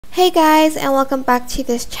Hey guys, and welcome back to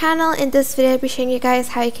this channel. In this video I'll be showing you guys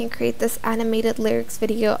how you can create this animated lyrics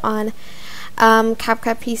video on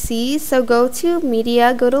CapCut PC. So go to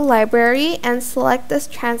media, go to library, and select this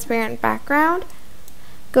transparent background.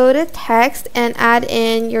 Go to text and add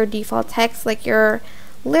in your default text like your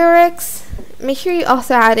lyrics. Make sure you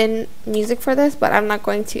also add in music for this, but I'm not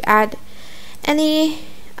going to add any.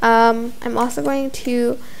 I'm also going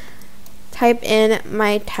to type in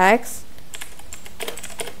my text.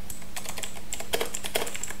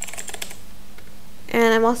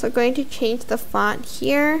 And I'm also going to change the font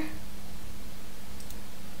here.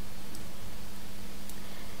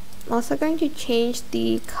 I'm also going to change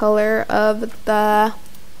the color of the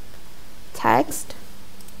text.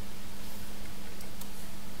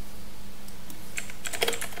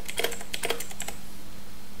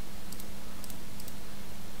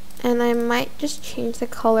 And I might just change the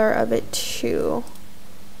color of it too.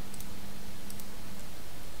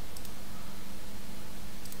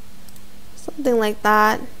 Something like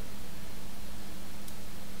that.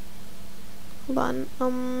 Hold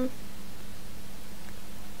on.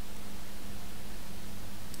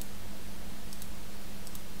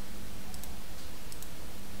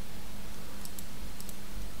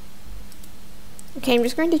 Okay, I'm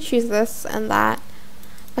just going to choose this and that.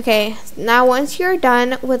 Okay, now once you're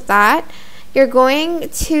done with that, you're going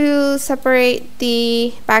to separate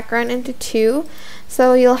the background into two.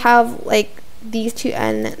 So you'll have like these two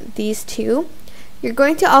and these two. You're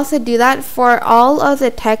going to also do that for all of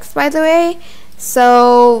the text, by the way.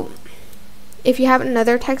 So if you have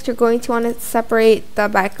another text, you're going to want to separate the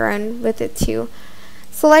background with it too.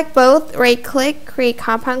 Select both, right click, create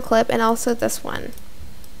compound clip, and also this one.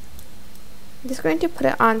 I'm just going to put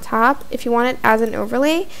it on top. If you want it as an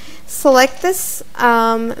overlay, select this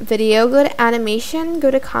video, go to animation,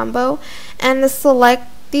 go to combo, and select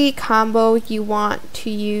the combo you want to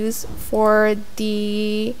use for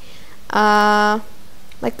the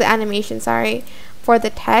like the animation, for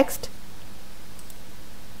the text.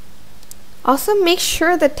 Also make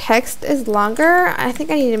sure the text is longer. I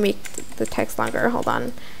think I need to make the text longer. Hold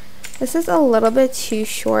on, this is a little bit too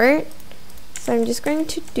short, so I'm just going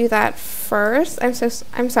to do that first.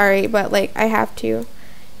 I'm sorry, but like I have to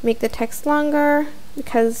make the text longer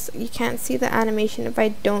because you can't see the animation if I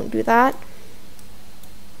don't do that.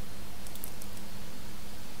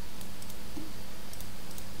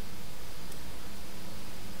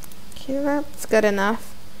 Okay, that's good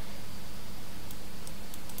enough.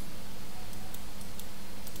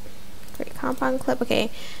 Great, compound clip. Okay,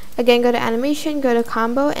 again, go to animation, go to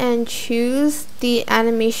combo, and choose the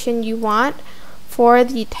animation you want for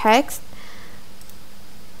the text.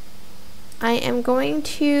 I am going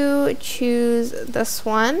to choose this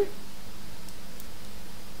one,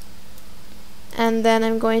 and then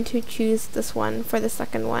I'm going to choose this one for the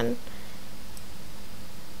second one.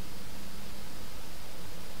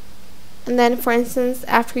 And then, for instance,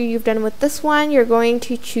 after you've done with this one, you're going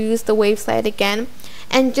to choose the wave slide again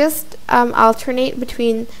and just alternate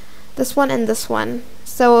between this one and this one.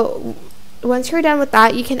 So once you're done with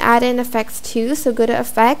that, you can add in effects too. So go to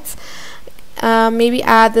effects, maybe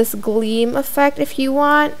add this gleam effect if you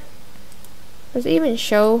want. Does it even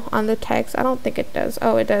show on the text? I don't think it does.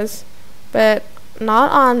 Oh, it does, but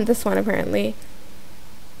not on this one apparently.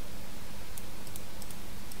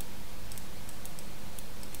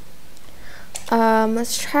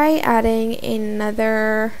 Let's try adding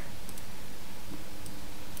another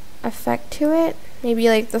effect to it. Maybe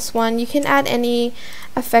like this one. You can add any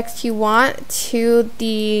effects you want to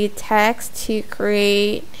the text to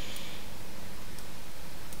create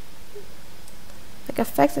like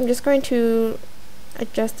effects. I'm just going to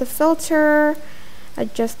adjust the filter,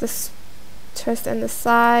 adjust the twist and the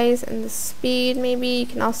size and the speed. Maybe you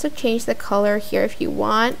can also change the color here if you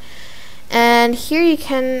want. And here you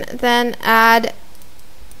can then add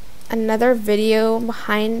another video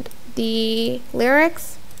behind the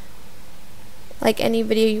lyrics, like any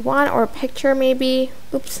video you want, or a picture maybe.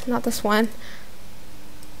 Oops, not this one.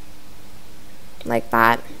 Like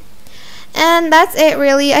that. And that's it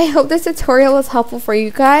really. I hope this tutorial was helpful for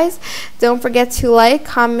you guys. Don't forget to like,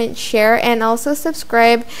 comment, share, and also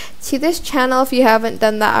subscribe to this channel if you haven't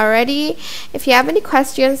done that already. If you have any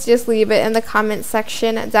questions, just leave it in the comment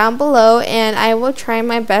section down below and I will try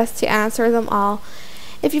my best to answer them all.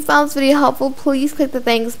 If you found this video helpful, please click the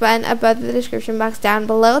thanks button above the description box down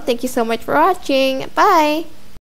below. Thank you so much for watching. Bye!